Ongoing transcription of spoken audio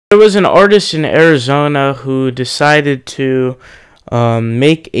There was an artist in Arizona who decided to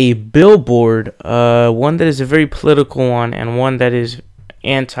make a billboard, one that is a very political one and one that is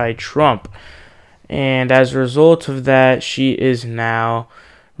anti-Trump. And as a result of that, she is now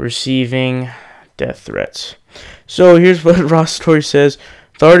receiving death threats. So here's what Ross Story says.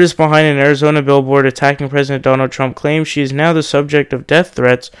 The artist behind an Arizona billboard attacking President Donald Trump claims she is now the subject of death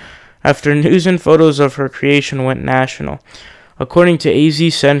threats after news and photos of her creation went national. According to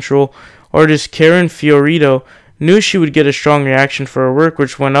AzCentral, artist Karen Fiorito knew she would get a strong reaction for her work,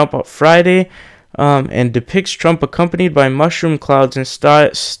 which went up on Friday and depicts Trump accompanied by mushroom clouds and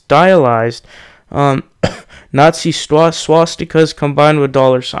stylized Nazi swastikas combined with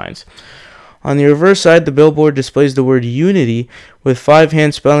dollar signs. On the reverse side, the billboard displays the word unity with 5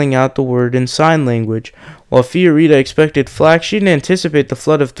 hands spelling out the word in sign language. While Fiorita expected flack, she didn't anticipate the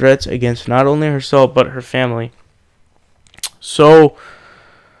flood of threats against not only herself but her family. So,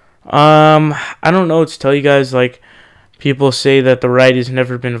 I don't know what to tell you guys. Like, people say that the right has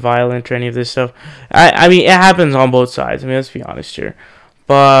never been violent or any of this stuff. I mean, it happens on both sides. I mean, let's be honest here.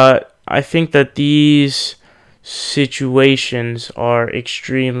 But I think that these situations are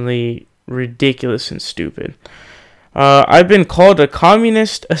extremely ridiculous and stupid. I've been called a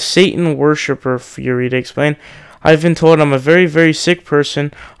communist, a Satan worshiper, Fiorita explained. I've been told I'm a very, very sick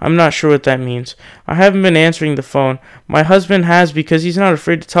person. I'm not sure what that means. I haven't been answering the phone. My husband has because he's not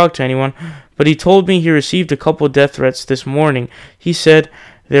afraid to talk to anyone, but he told me he received a couple death threats this morning. He said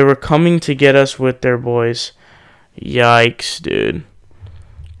they were coming to get us with their boys. Yikes, dude.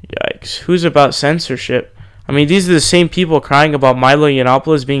 Yikes. Who's about censorship? I mean, these are the same people crying about Milo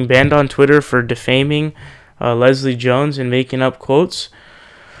Yiannopoulos being banned on Twitter for defaming Leslie Jones and making up quotes.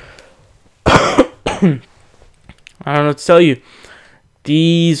 I don't know what to tell you.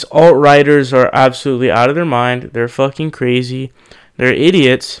 These alt-righters are absolutely out of their mind. They're fucking crazy. They're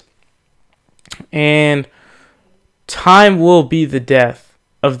idiots. And time will be the death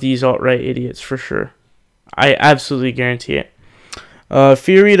of these alt-right idiots for sure. I absolutely guarantee it.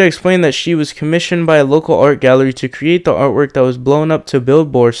 Fiorita explained that she was commissioned by a local art gallery to create the artwork that was blown up to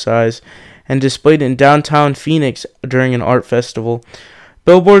Billboard size and displayed in downtown Phoenix during an art festival.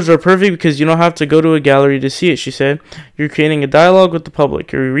 Billboards are perfect because you don't have to go to a gallery to see it, she said. You're creating a dialogue with the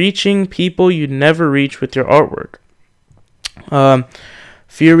public. You're reaching people you'd never reach with your artwork.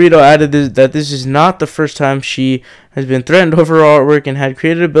 Fiorito added that this is not the first time she has been threatened over her artwork and had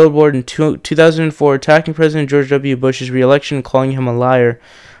created a billboard in 2004 attacking President George W. Bush's re-election and calling him a liar.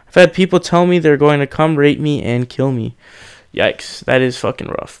 I've had people tell me they're going to come rape me and kill me. Yikes, that is fucking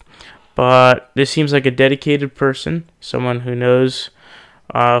rough. But this seems like a dedicated person, someone who knows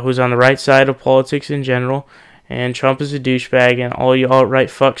who's on the right side of politics in general, and Trump is a douchebag, and all you alt-right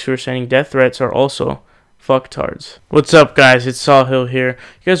fucks who are sending death threats are also fucktards. What's up, guys? It's Sahil here.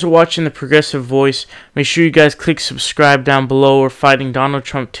 You guys are watching The Progressive Voice. Make sure you guys click subscribe down below. We're fighting Donald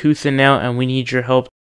Trump tooth and nail, and we need your help.